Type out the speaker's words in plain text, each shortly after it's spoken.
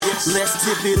Let's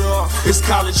tip it off. It's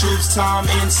college hoops time.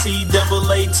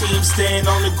 NCAA team stand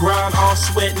on the grind. All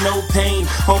sweat, no pain.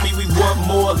 Homie, we want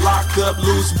more. Lock up,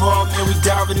 loose ball, man. We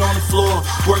diving on the floor.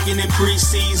 Working in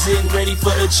preseason, ready for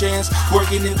the chance.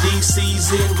 Working in the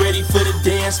season, ready for the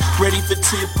dance. Ready for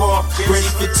tip off. Ready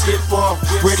for tip off.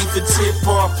 Ready for tip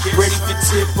off. Ready for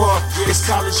tip off. It's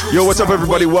college hoops. Yo, what's up,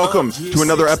 everybody? Welcome to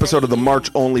another episode of the March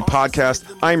Only Podcast.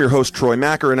 I am your host, Troy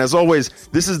Macker, and as always,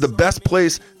 this is the best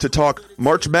place to talk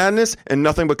March Madness and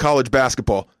nothing but college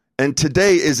basketball. And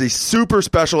today is a super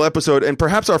special episode and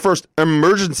perhaps our first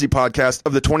emergency podcast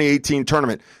of the 2018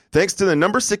 tournament. Thanks to the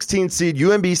number 16 seed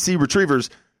UMBC Retrievers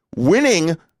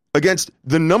winning against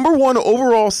the number 1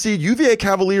 overall seed UVA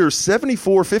Cavaliers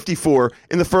 74-54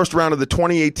 in the first round of the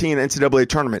 2018 NCAA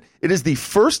tournament. It is the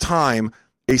first time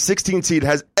a 16 seed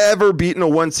has ever beaten a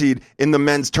 1 seed in the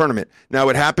men's tournament. Now,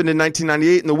 it happened in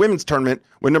 1998 in the women's tournament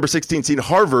when number 16 seed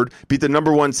Harvard beat the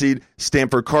number 1 seed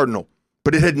Stanford Cardinal.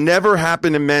 But it had never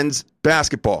happened in men's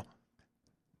basketball.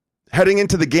 Heading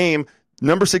into the game,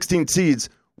 number 16 seeds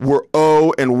were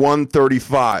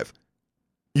 0-135.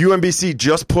 UMBC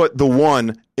just put the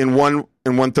 1 in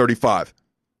 135.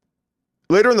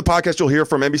 Later in the podcast, you'll hear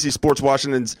from NBC Sports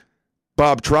Washington's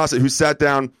Bob Trossett, who sat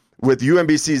down with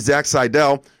UMBC's Zach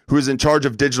Seidel, who is in charge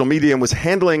of digital media and was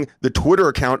handling the Twitter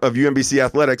account of UMBC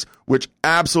Athletics, which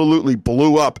absolutely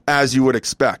blew up, as you would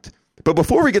expect. But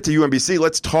before we get to UMBC,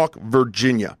 let's talk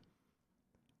Virginia.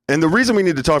 And the reason we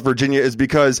need to talk Virginia is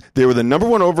because they were the number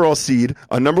 1 overall seed.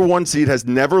 A number 1 seed has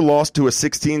never lost to a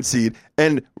 16 seed.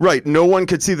 And, right, no one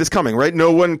could see this coming, right?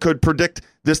 No one could predict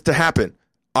this to happen.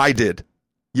 I did.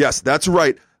 Yes, that's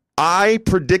right. I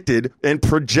predicted and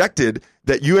projected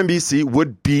that UMBC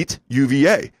would beat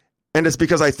UVA. And it's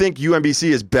because I think UMBC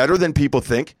is better than people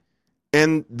think.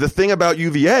 And the thing about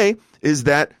UVA is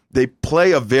that they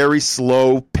play a very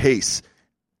slow pace.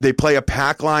 They play a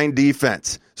pack line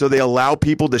defense. So they allow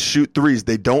people to shoot threes.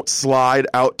 They don't slide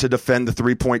out to defend the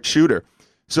three-point shooter.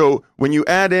 So when you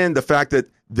add in the fact that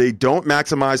they don't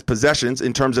maximize possessions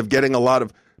in terms of getting a lot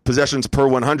of possessions per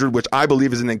 100, which I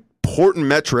believe is an important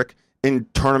metric in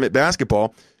tournament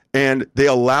basketball, and they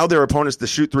allow their opponents to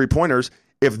shoot three-pointers,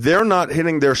 if they're not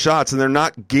hitting their shots and they're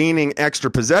not gaining extra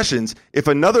possessions, if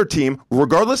another team,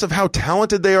 regardless of how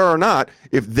talented they are or not,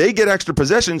 if they get extra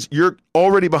possessions, you're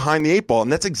already behind the 8 ball,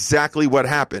 and that's exactly what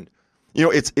happened. You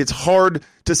know, it's hard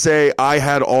to say I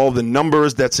had all the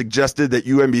numbers that suggested that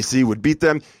UMBC would beat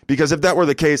them, because if that were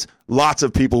the case, lots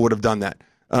of people would have done that.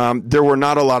 There were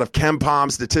not a lot of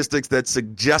KenPom statistics that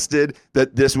suggested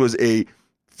that this was a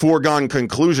foregone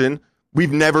conclusion.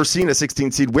 We've never seen a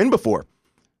 16 seed win before.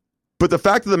 But the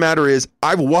fact of the matter is,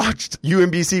 I've watched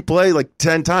UMBC play like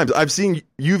 10 times. I've seen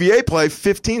UVA play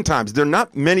 15 times. There are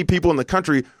not many people in the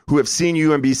country who have seen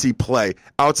UMBC play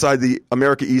outside the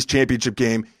America East Championship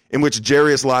game, in which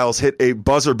Jarius Lyles hit a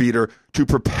buzzer beater to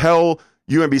propel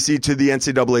UMBC to the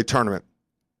NCAA tournament.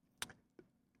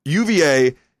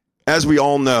 UVA, as we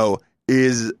all know,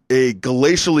 is a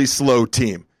glacially slow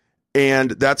team,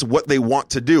 and that's what they want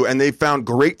to do. And they've found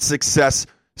great success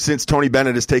since Tony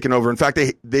Bennett has taken over. In fact,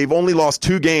 they've only lost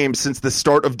 2 games since the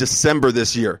start of December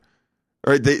this year.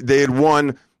 All right, they had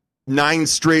won 9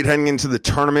 straight heading into the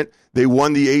tournament. They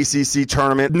won the ACC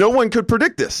tournament. No one could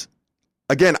predict this.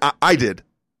 Again, I did.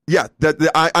 Yeah,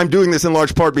 I'm doing this in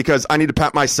large part because I need to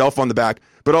pat myself on the back,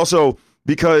 but also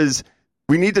because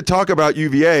we need to talk about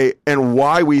UVA and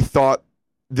why we thought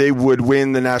they would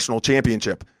win the national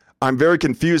championship. I'm very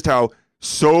confused how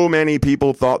so many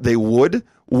people thought they would,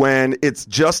 when it's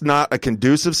just not a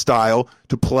conducive style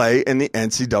to play in the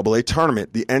NCAA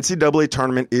tournament. The NCAA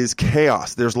tournament is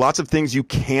chaos. There's lots of things you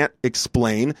can't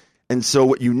explain, and so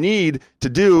what you need to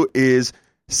do is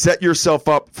set yourself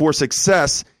up for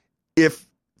success if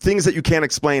things that you can't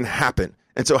explain happen.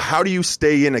 And so how do you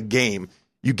stay in a game?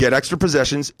 You get extra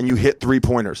possessions and you hit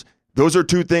three-pointers. Those are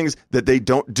 2 things that they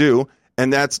don't do,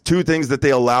 and that's 2 things that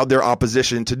they allowed their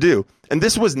opposition to do. And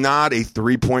this was not a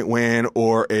 3-point win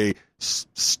or a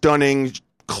stunning,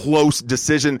 close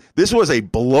decision. This was a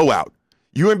blowout.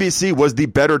 UMBC was the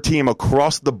better team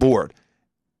across the board.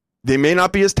 They may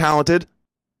not be as talented.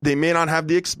 They may not have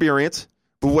the experience.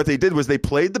 But what they did was they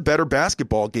played the better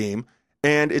basketball game,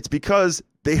 and it's because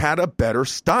they had a better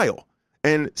style.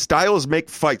 And styles make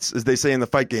fights, as they say in the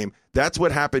fight game. That's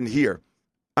what happened here.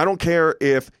 I don't care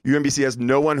if UMBC has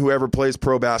no one who ever plays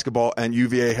pro basketball and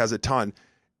UVA has a ton.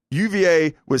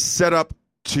 UVA was set up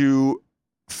to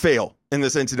fail in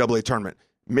this NCAA tournament.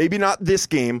 Maybe not this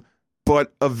game,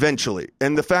 but eventually.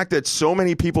 And the fact that so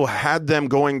many people had them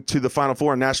going to the Final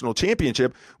Four and national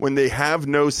championship when they have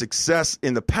no success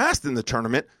in the past in the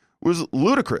tournament was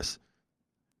ludicrous.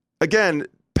 Again,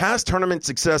 past tournament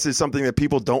success is something that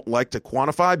people don't like to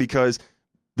quantify because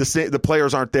the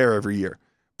players aren't there every year.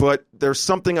 But there's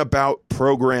something about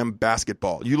program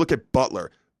basketball. You look at Butler.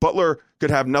 Butler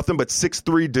could have nothing but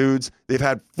 6'3" dudes. They've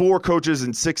had 4 coaches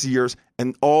in 6 years,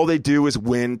 and all they do is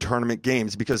win tournament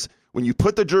games because when you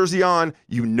put the jersey on,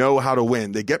 you know how to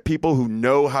win. They get people who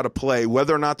know how to play,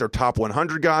 whether or not they're top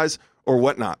 100 guys or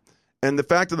whatnot. And the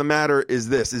fact of the matter is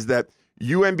this, is that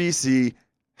UMBC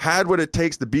had what it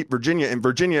takes to beat Virginia, and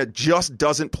Virginia just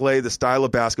doesn't play the style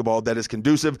of basketball that is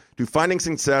conducive to finding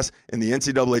success in the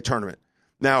NCAA tournament.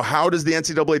 Now, how does the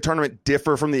NCAA tournament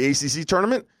differ from the ACC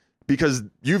tournament? Because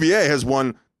UVA has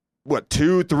won,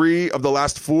 2, 3 of the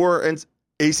last 4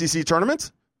 ACC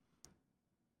tournaments?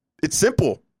 It's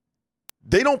simple.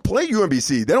 They don't play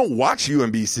UMBC. They don't watch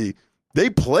UMBC.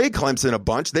 They play Clemson a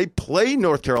bunch. They play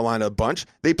North Carolina a bunch.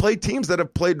 They play teams that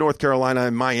have played North Carolina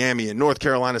and Miami and North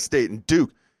Carolina State and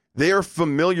Duke. They are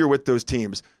familiar with those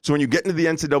teams. So when you get into the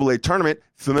NCAA tournament,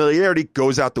 familiarity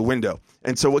goes out the window.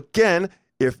 And so again,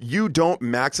 if you don't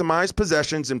maximize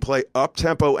possessions and play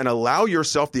up-tempo and allow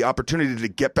yourself the opportunity to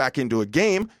get back into a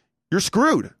game, you're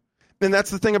screwed. And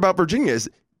that's the thing about Virginia is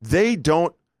they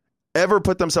don't ever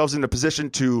put themselves in a position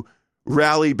to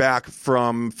rally back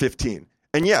from 15.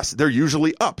 And yes, they're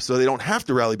usually up, so they don't have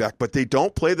to rally back, but they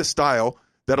don't play the style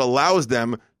that allows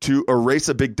them to erase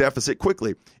a big deficit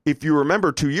quickly. If you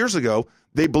remember 2 years ago,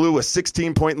 they blew a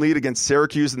 16-point lead against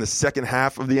Syracuse in the second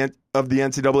half of the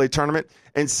NCAA tournament,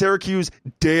 and Syracuse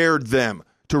dared them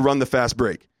to run the fast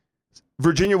break.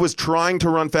 Virginia was trying to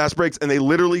run fast breaks, and they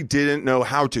literally didn't know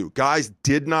how to. Guys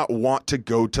did not want to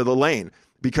go to the lane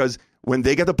because when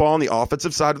they get the ball on the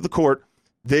offensive side of the court,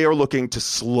 they are looking to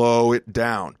slow it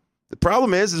down. The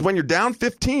problem is when you're down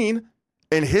 15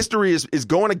 and history is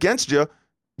going against you,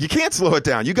 you can't slow it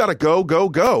down. You got to go, go,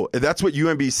 go. And that's what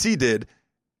UMBC did,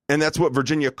 and that's what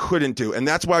Virginia couldn't do. And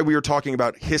that's why we are talking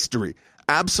about history,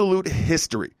 absolute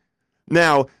history.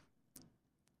 Now,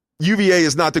 UVA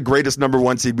is not the greatest number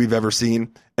 1 seed we've ever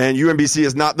seen, and UMBC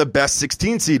is not the best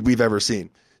 16 seed we've ever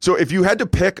seen. So if you had to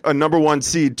pick a number 1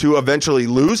 seed to eventually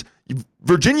lose,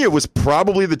 Virginia was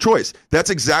probably the choice.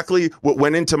 That's exactly what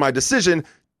went into my decision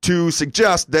to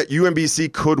suggest that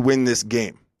UMBC could win this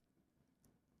game.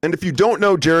 And if you don't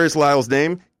know Jarius Lyle's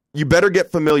name, you better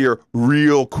get familiar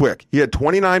real quick. He had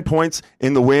 29 points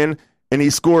in the win, and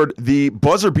he scored the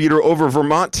buzzer beater over a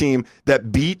Vermont team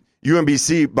that beat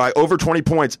UMBC by over 20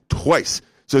 points twice.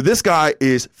 So this guy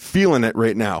is feeling it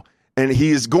right now, and he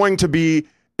is going to be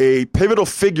a pivotal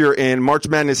figure in March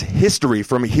Madness history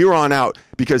from here on out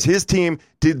because his team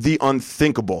did the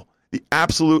unthinkable, the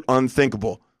absolute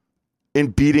unthinkable in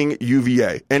beating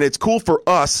UVA. And it's cool for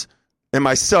us and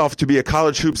myself to be a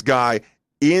college hoops guy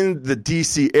in the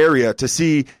DC area to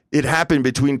see it happen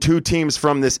between 2 teams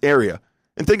from this area.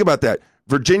 And think about that.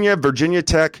 Virginia, Virginia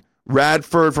Tech,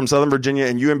 Radford from Southern Virginia,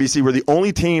 and UMBC were the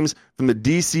only teams from the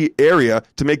DC area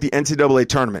to make the NCAA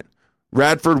tournament.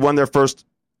 Radford won their first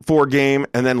 4 game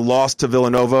and then lost to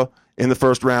Villanova in the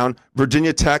first round.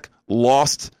 Virginia Tech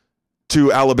lost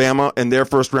to Alabama in their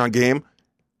first round game.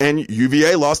 And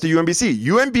UVA lost to UMBC.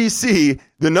 UMBC,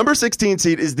 the number 16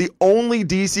 seed, is the only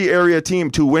DC area team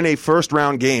to win a first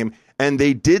round game, and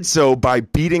they did so by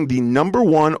beating the number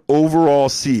 1 overall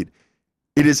seed.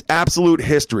 It is absolute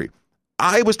history.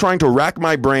 I was trying to rack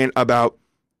my brain about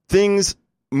things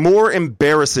more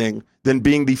embarrassing than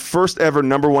being the first ever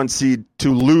number 1 seed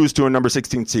to lose to a number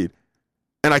 16 seed.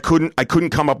 And I couldn't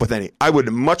come up with any. I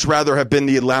would much rather have been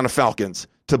the Atlanta Falcons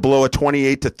to blow a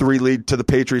 28-3 lead to the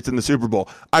Patriots in the Super Bowl.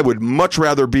 I would much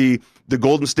rather be the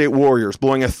Golden State Warriors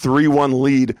blowing a 3-1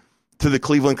 lead to the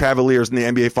Cleveland Cavaliers in the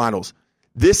NBA Finals.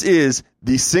 This is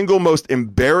the single most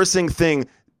embarrassing thing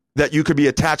that you could be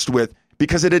attached with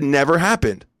because it had never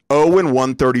happened.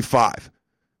 0-135.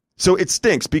 So it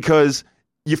stinks because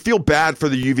you feel bad for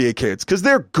the UVA kids because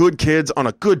they're good kids on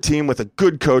a good team with a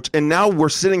good coach. And now we're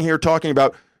sitting here talking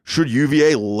about should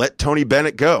UVA let Tony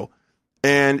Bennett go?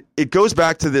 And it goes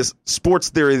back to this sports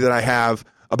theory that I have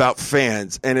about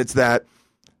fans. And it's that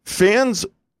fans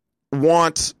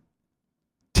want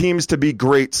teams to be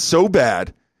great so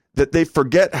bad that they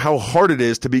forget how hard it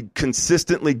is to be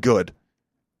consistently good.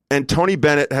 And Tony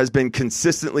Bennett has been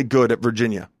consistently good at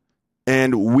Virginia.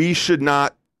 And we should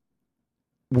not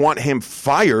want him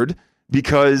fired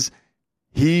because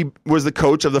he was the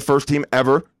coach of the first team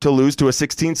ever to lose to a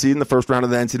 16 seed in the first round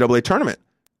of the NCAA tournament.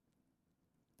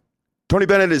 Tony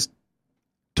Bennett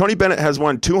has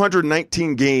won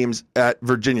 219 games at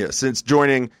Virginia since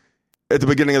joining at the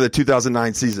beginning of the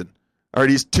 2009 season. All right,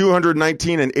 he's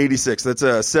 219-86. That's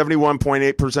a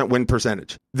 71.8% win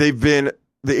percentage. They've been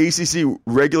the ACC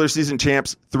regular season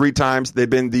champs 3 times. They've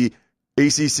been the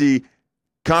ACC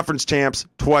conference champs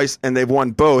twice, and they've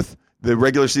won both the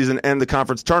regular season and the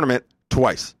conference tournament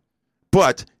twice.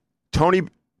 But Tony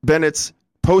Bennett's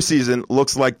postseason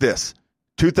looks like this.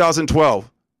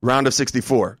 2012, round of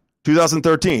 64.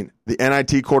 2013, the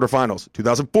NIT quarterfinals.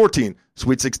 2014,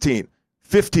 Sweet 16.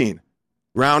 15,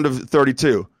 round of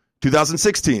 32.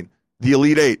 2016, the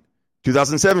Elite Eight.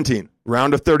 2017,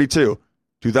 round of 32.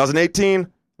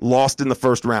 2018, lost in the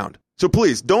first round. So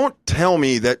please, don't tell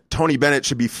me that Tony Bennett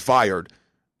should be fired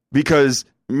because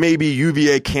maybe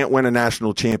UVA can't win a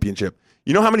national championship.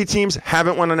 You know how many teams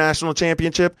haven't won a national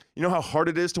championship? You know how hard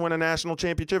it is to win a national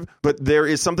championship? But there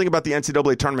is something about the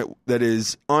NCAA tournament that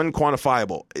is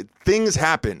unquantifiable. Things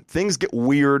happen. Things get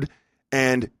weird,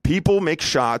 and people make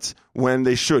shots when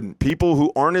they shouldn't. People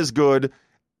who aren't as good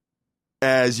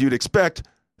as you'd expect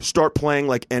start playing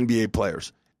like NBA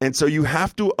players. And so you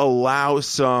have to allow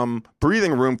some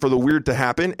breathing room for the weird to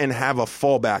happen and have a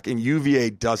fallback, and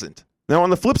UVA doesn't. Now, on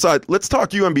the flip side, let's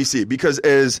talk UMBC, because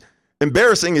as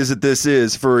embarrassing as this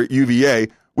is for UVA,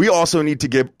 we also need to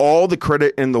give all the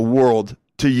credit in the world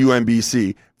to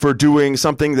UMBC for doing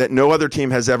something that no other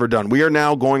team has ever done. We are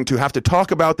now going to have to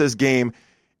talk about this game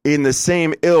in the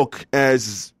same ilk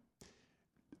as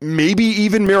maybe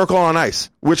even Miracle on Ice,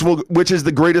 which is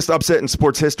the greatest upset in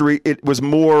sports history. It was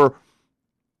more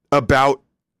about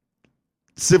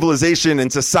civilization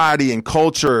and society and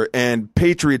culture and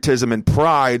patriotism and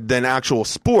pride than actual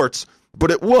sports,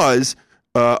 but it was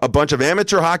a bunch of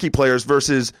amateur hockey players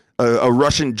versus a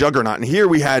Russian juggernaut. And here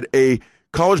we had a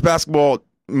college basketball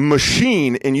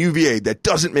machine in UVA that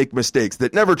doesn't make mistakes,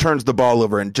 that never turns the ball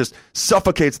over and just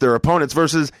suffocates their opponents,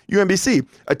 versus UMBC,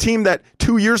 a team that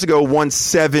 2 years ago won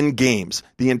 7 games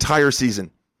the entire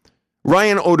season.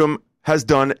 Ryan Odom has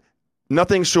done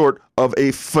nothing short of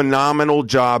a phenomenal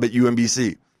job at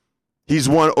UMBC. He's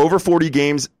won over 40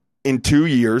 games in 2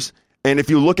 years. And if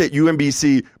you look at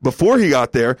UMBC before he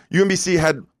got there, UMBC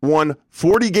had won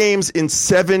 40 games in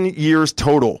 7 years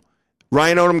total.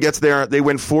 Ryan Odom gets there, they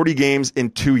win 40 games in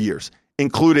 2 years,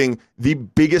 including the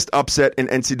biggest upset in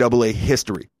NCAA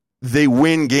history. They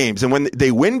win games, and when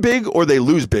they win big or they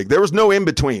lose big, there was no in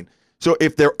between. So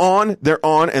if they're on,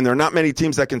 and there are not many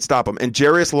teams that can stop them. And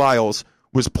Jarius Lyles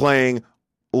was playing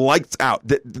lights out.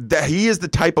 That he is the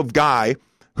type of guy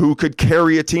who could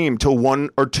carry a team to 1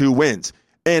 or 2 wins.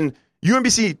 And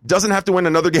UMBC doesn't have to win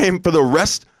another game for the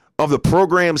rest of the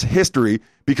program's history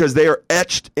because they are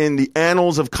etched in the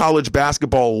annals of college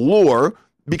basketball lore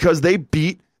because they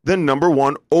beat the number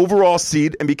 1 overall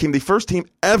seed and became the first team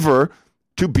ever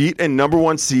to beat a number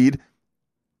 1 seed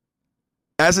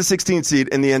as a 16th seed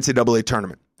in the NCAA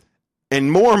tournament.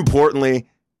 And more importantly,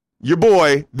 your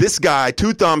boy, this guy,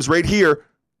 Two Thumbs right here,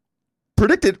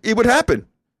 predicted it would happen.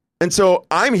 And so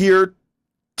I'm here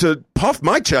to puff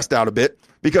my chest out a bit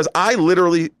because I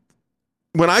literally,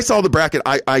 when I saw the bracket,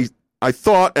 I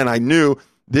thought and I knew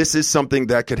this is something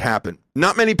that could happen.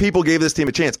 Not many people gave this team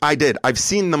a chance. I did. I've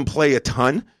seen them play a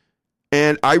ton,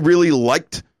 and I really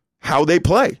liked how they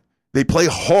play. They play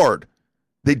hard.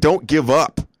 They don't give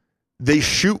up. They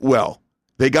shoot well.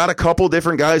 They got a couple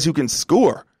different guys who can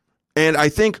score. And I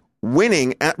think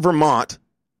winning at Vermont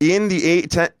in the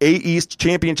A East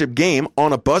championship game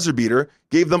on a buzzer beater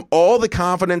gave them all the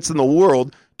confidence in the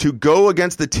world to go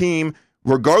against the team,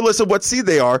 regardless of what seed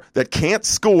they are, that can't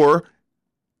score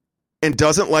and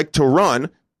doesn't like to run.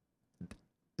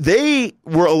 They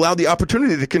were allowed the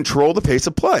opportunity to control the pace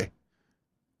of play.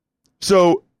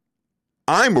 So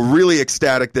I'm really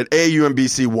ecstatic that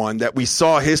UMBC won, that we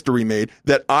saw history made,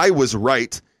 that I was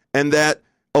right, and that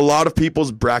a lot of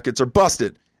people's brackets are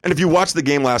busted. And if you watched the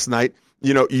game last night,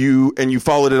 you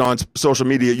followed it on social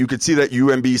media, you could see that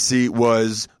UMBC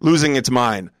was losing its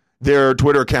mind. Their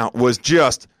Twitter account was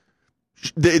just,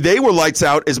 they were lights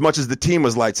out as much as the team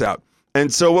was lights out.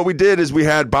 And so what we did is we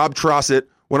had Bob Trossett,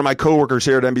 one of my coworkers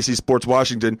here at NBC Sports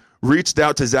Washington, reached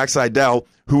out to Zach Seidel,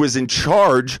 who is in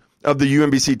charge of the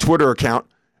UMBC Twitter account,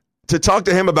 to talk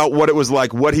to him about what it was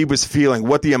like, what he was feeling,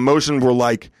 what the emotions were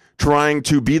like, trying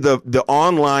to be the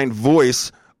online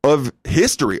voice of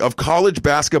history, of college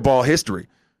basketball history.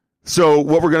 So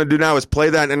what we're going to do now is play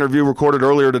that interview recorded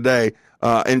earlier today.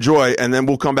 Enjoy, and then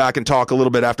we'll come back and talk a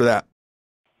little bit after that.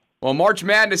 Well, March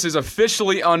Madness is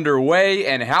officially underway,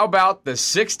 and how about the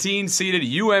 16-seeded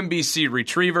UMBC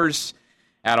Retrievers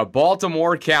out of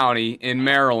Baltimore County in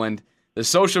Maryland? The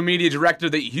social media director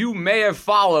that you may have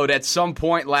followed at some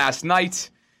point last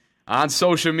night on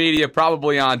social media,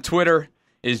 probably on Twitter,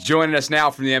 is joining us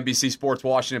now from the NBC Sports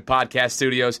Washington podcast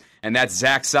studios, and that's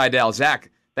Zach Seidel.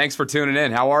 Zach, thanks for tuning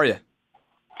in. How are you?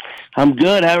 I'm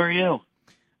good. How are you?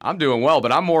 I'm doing well,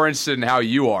 but I'm more interested in how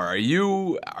you are. Are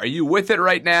you with it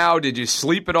right now? Did you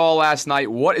sleep at all last night?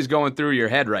 What is going through your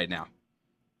head right now?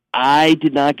 I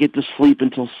did not get to sleep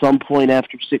until some point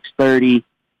after 6:30.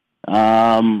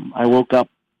 I woke up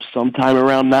sometime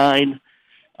around 9.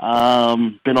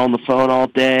 Been on the phone all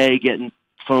day, getting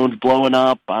phones blowing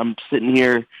up. I'm sitting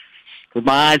here with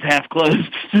my eyes half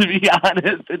closed, to be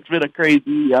honest. It's been a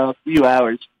crazy few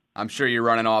hours. I'm sure you're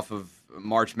running off of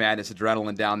March Madness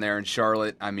adrenaline down there in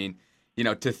Charlotte. I mean,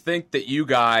 to think that you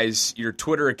guys, your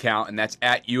Twitter account, and that's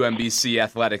at UMBC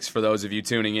Athletics for those of you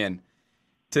tuning in,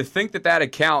 to think that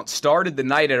account started the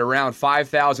night at around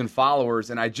 5,000 followers,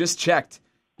 and I just checked,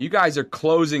 you guys are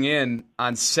closing in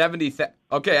on 70,000.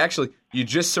 Okay, actually, you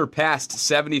just surpassed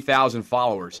 70,000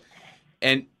 followers.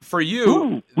 And for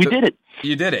you... we did it.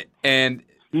 You did it. And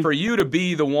for you to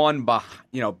be the one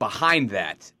behind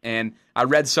that, and I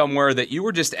read somewhere that you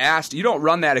were just asked, you don't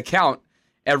run that account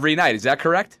every night. Is that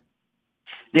correct?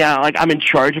 Yeah, I'm in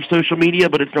charge of social media,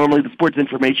 but it's normally the sports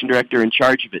information director in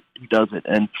charge of it who does it.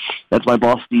 And that's my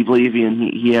boss, Steve Levy, and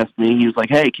he asked me, he was like,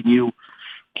 hey, can you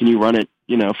run it,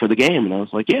 for the game? And I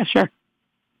was like, yeah, sure.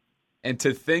 And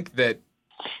to think that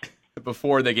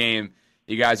before the game,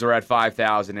 you guys were at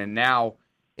 5,000, and now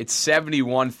it's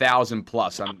 71,000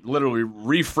 plus. I'm literally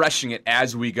refreshing it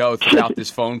as we go throughout this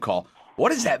phone call.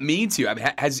 What does that mean to you? I mean,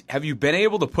 have you been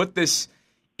able to put this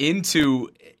into,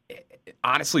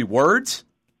 honestly, words?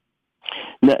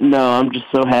 No, I'm just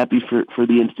so happy for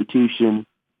the institution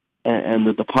and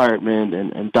the department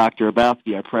and Dr.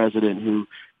 Abowski, our president,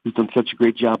 who's done such a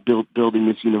great job building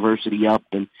this university up,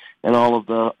 and all of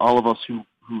us who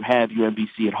have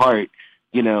UMBC at heart,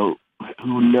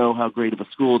 who know how great of a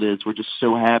school it is. We're just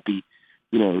so happy,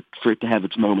 for it to have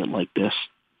its moment like this.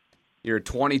 You're a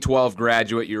 2012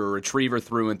 graduate. You're a retriever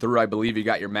through and through. I believe you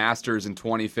got your master's in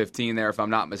 2015 there, if I'm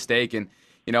not mistaken.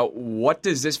 What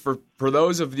does this, for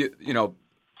those of you,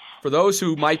 for those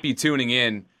who might be tuning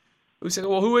in, who say,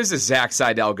 well, who is this Zach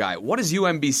Seidel guy? What does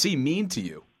UMBC mean to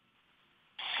you?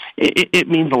 It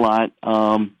means a lot.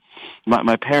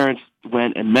 My parents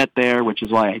went and met there, which is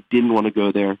why I didn't want to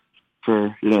go there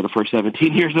for, the first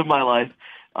 17 years of my life.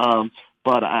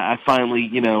 But I finally,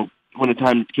 when it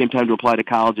came time to apply to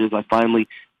colleges, I finally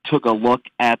took a look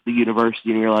at the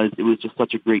university and realized it was just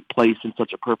such a great place and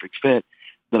such a perfect fit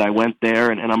that I went there.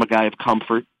 And I'm a guy of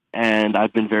comfort, and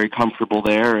I've been very comfortable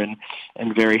there and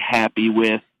very happy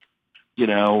with,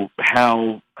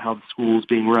 how the school is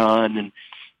being run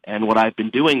and what I've been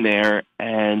doing there.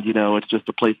 And, it's just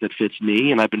a place that fits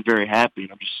me, and I've been very happy.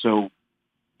 And I'm just so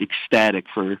ecstatic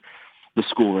for the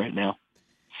school right now.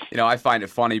 I find it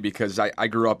funny because I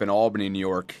grew up in Albany, New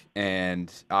York,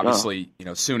 and obviously,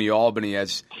 SUNY Albany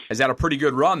has had a pretty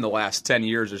good run the last 10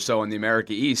 years or so in the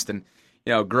America East. And,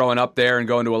 growing up there and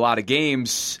going to a lot of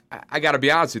games, I got to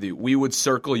be honest with you, we would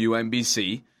circle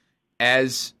UMBC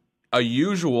as a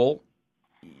usual,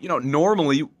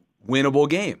 normally winnable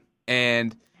game.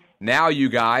 And now you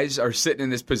guys are sitting in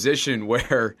this position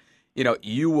where,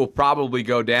 you will probably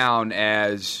go down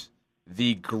as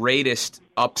the greatest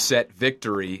upset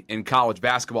victory in college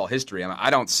basketball history. I mean, I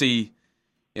don't see,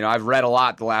 I've read a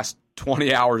lot the last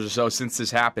 20 hours or so since this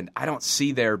happened. I don't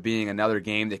see there being another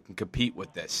game that can compete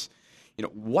with this.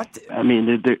 What? I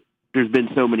mean, there's been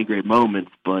so many great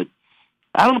moments, but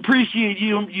I don't appreciate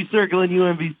you circling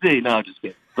UMBC. No, I'm just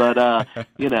kidding. But,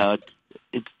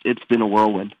 it's been a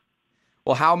whirlwind.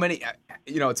 Well, how many,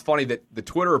 it's funny that the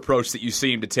Twitter approach that you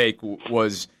seemed to take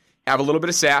was have a little bit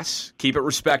of sass, keep it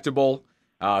respectable,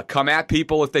 come at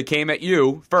people if they came at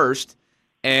you first,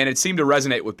 and it seemed to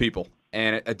resonate with people,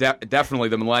 and definitely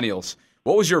the millennials.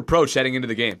 What was your approach heading into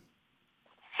the game?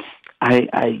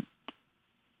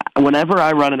 Whenever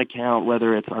I run an account,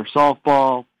 whether it's our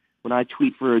softball, when I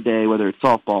tweet for a day, whether it's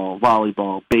softball,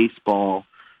 volleyball, baseball,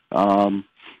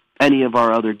 any of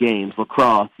our other games,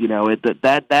 lacrosse,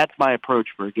 that's my approach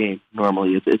for a game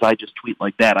normally, is I just tweet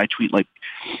like that. I tweet like,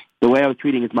 the way I was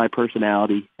tweeting is my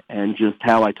personality and just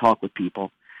how I talk with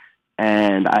people.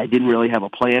 And I didn't really have a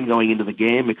plan going into the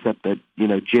game, except that,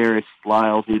 Jairus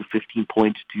Lyles needed 15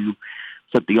 points to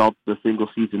set the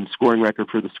single-season scoring record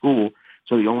for the school.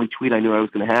 So the only tweet I knew I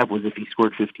was going to have was if he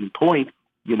scored 15 points,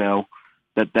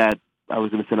 that I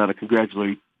was going to send out a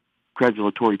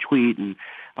congratulatory tweet. And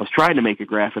I was trying to make a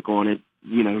graphic on it,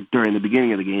 during the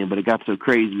beginning of the game, but it got so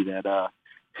crazy that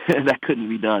that couldn't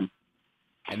be done.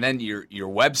 And then your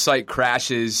website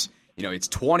crashes. It's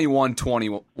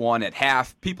 21-21 at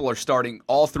half. People are starting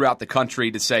all throughout the country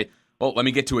to say, well, let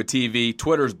me get to a TV.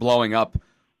 Twitter's blowing up.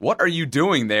 What are you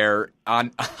doing there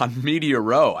on Media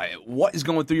Row? What is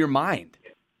going through your mind?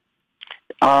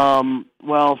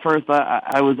 Well, first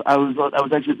I was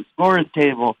actually at the scorer's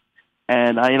table,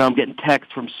 and I'm getting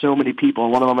texts from so many people.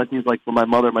 One of them I think is like from my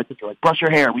mother and my sister, like, brush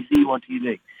your hair, we see you on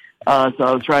TV. So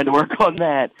I was trying to work on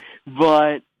that,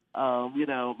 but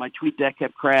my tweet deck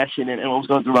kept crashing, and what was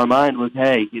going through my mind was,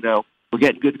 hey, we're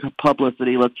getting good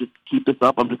publicity. Let's just keep this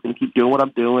up. I'm just going to keep doing what I'm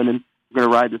doing, and we're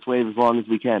going to ride this wave as long as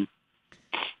we can.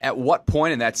 At what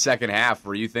point in that second half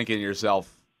were you thinking to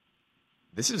yourself,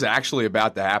 this is actually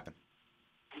about to happen?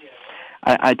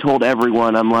 I told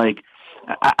everyone, I'm like,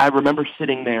 I remember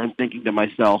sitting there and thinking to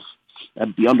myself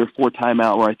at the under 4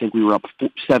 timeout where I think we were up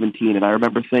 17, and I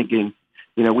remember thinking,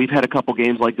 we've had a couple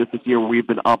games like this year where we've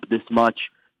been up this much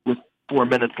with 4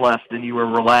 minutes left, and you were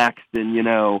relaxed, and,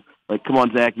 like, come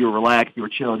on, Zach, you were relaxed, you were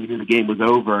chilling, you knew the game was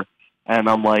over. And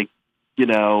I'm like,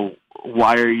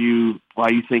 why are you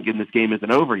thinking this game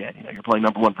isn't over yet? You're playing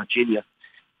number 1 Virginia.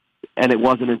 And it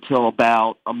wasn't until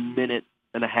about a minute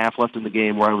and a half left in the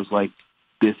game where I was like,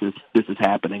 this is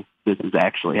happening. This is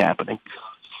actually happening.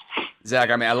 Zach,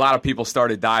 I mean, a lot of people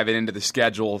started diving into the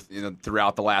schedule,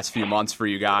 throughout the last few months for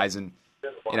you guys, and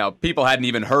people hadn't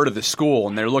even heard of the school,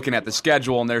 and they're looking at the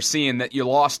schedule and they're seeing that you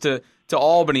lost to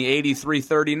Albany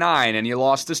 83-39, and you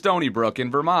lost to Stony Brook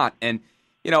in Vermont, and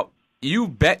you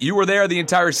bet you were there the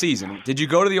entire season. Did you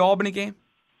go to the Albany game?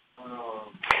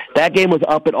 That game was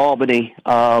up at Albany.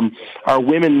 Our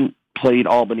women played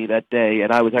Albany that day,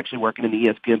 and I was actually working in the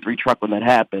ESPN3 truck when that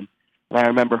happened. And I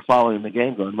remember following the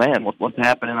game going, man, what's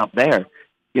happening up there?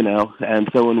 And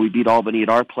so when we beat Albany at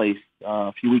our place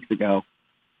a few weeks ago,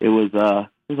 it was a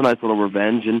nice little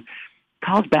revenge. And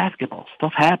college basketball,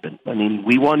 stuff happens. I mean,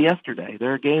 we won yesterday.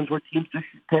 There are games where teams do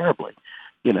terribly.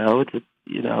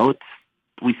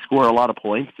 We score a lot of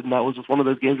points, and that was just one of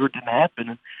those games where it didn't happen.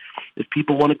 And if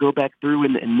people want to go back through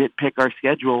and nitpick our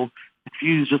schedule,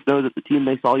 Fuse just know that the team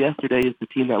they saw yesterday is the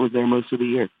team that was there most of the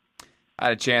year. I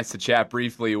had a chance to chat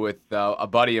briefly with a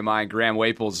buddy of mine, Graham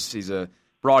Waples. He's a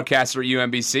broadcaster at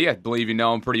UMBC. I believe you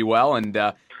know him pretty well. And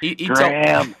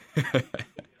Graham.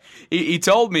 he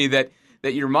told me that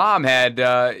your mom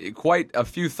had quite a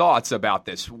few thoughts about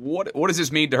this. What does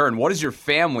this mean to her, and what is your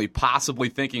family possibly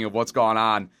thinking of what's gone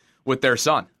on with their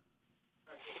son?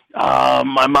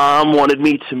 My mom wanted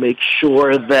me to make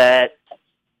sure that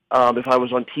if I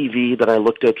was on TV that I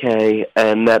looked okay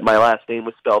and that my last name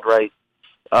was spelled right.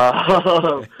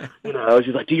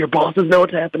 She's like, do your bosses know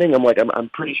what's happening? I'm like, I'm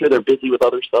pretty sure they're busy with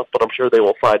other stuff, but I'm sure they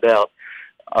will find out.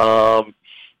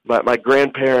 My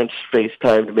grandparents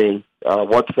FaceTimed me,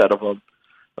 one set of them,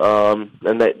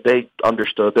 and they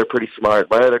understood. They're pretty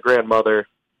smart. My other grandmother,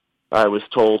 I was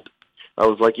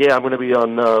like, yeah, I'm going to be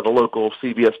on the local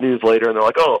CBS News later, and they're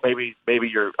like, oh, maybe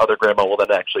your other grandma will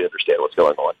then actually understand what's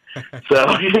going on.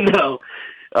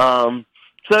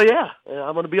 So, yeah,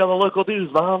 I'm going to be on the local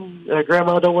news, Mom.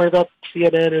 Grandma, don't worry about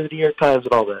CNN or the New York Times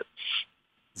and all that.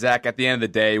 Zach, at the end of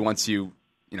the day, once you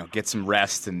get some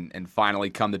rest and finally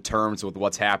come to terms with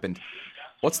what's happened,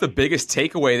 what's the biggest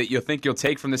takeaway that you think you'll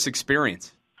take from this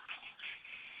experience?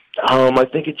 I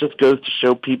think it just goes to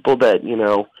show people that,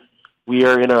 we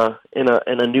are in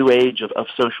a new age of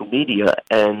social media,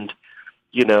 and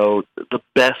the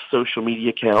best social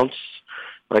media accounts,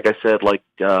 like I said, like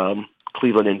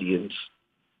Cleveland Indians,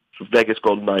 Vegas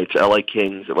Golden Knights, LA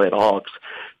Kings, Atlanta Hawks,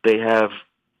 they have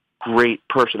great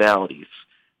personalities,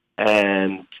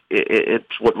 and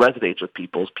it's what resonates with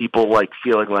people. Is people like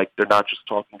feeling like they're not just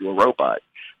talking to a robot,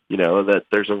 that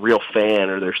there's a real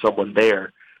fan or there's someone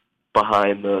there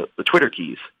behind the Twitter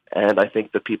keys. And I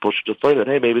think that people should just learn that,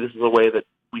 hey, maybe this is a way that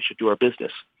we should do our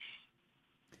business.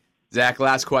 Zach,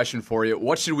 last question for you.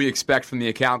 What should we expect from the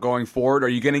account going forward? Are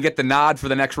you going to get the nod for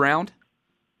the next round?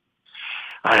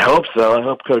 I hope so. I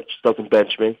hope Coach doesn't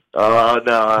bench me.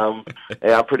 No,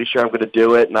 I'm pretty sure I'm going to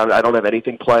do it, and I don't have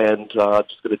anything planned. I'm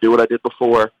just going to do what I did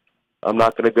before. I'm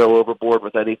not going to go overboard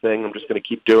with anything. I'm just going to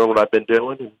keep doing what I've been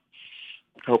doing, and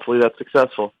hopefully that's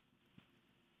successful.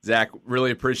 Zach,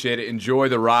 really appreciate it. Enjoy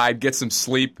the ride. Get some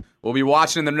sleep. We'll be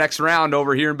watching the next round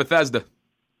over here in Bethesda.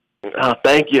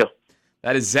 Thank you.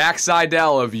 That is Zach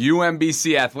Seidel of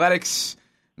UMBC Athletics.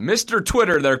 Mr.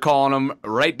 Twitter, they're calling him,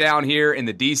 right down here in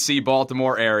the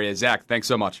D.C.-Baltimore area. Zach, thanks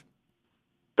so much.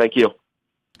 Thank you.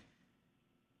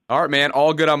 All right, man.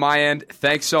 All good on my end.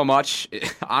 Thanks so much.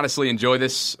 Honestly, enjoy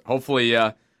this. Hopefully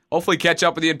catch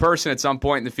up with you in person at some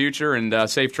point in the future, and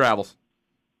safe travels.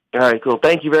 All right, cool.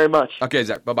 Thank you very much. Okay,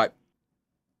 Zach. Bye-bye.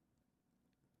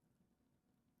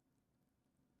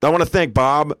 I want to thank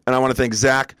Bob, and I want to thank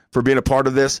Zach for being a part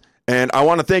of this. And I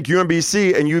want to thank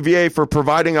UMBC and UVA for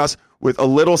providing us with a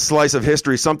little slice of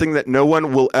history, something that no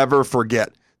one will ever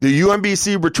forget. The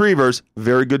UMBC Retrievers,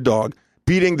 very good dog,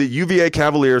 beating the UVA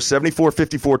Cavaliers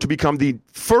 74-54 to become the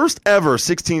first ever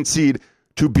 16 seed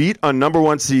to beat a number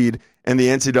 1 seed in the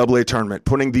NCAA tournament,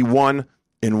 putting the 1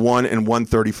 in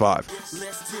 135.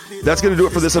 That's going to do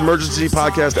it for this emergency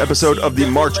podcast episode of the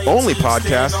March Only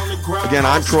podcast. Again,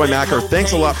 I'm Troy Macker.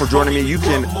 Thanks a lot for joining me. You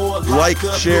can like,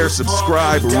 share,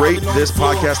 subscribe, rate this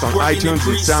podcast on iTunes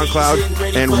and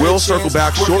SoundCloud, and we'll circle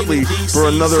back shortly for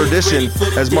another edition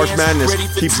as March Madness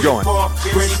keeps going.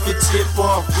 Ready for tip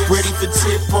off, ready for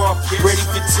tip off, ready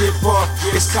for tip off.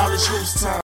 It's college hoops time.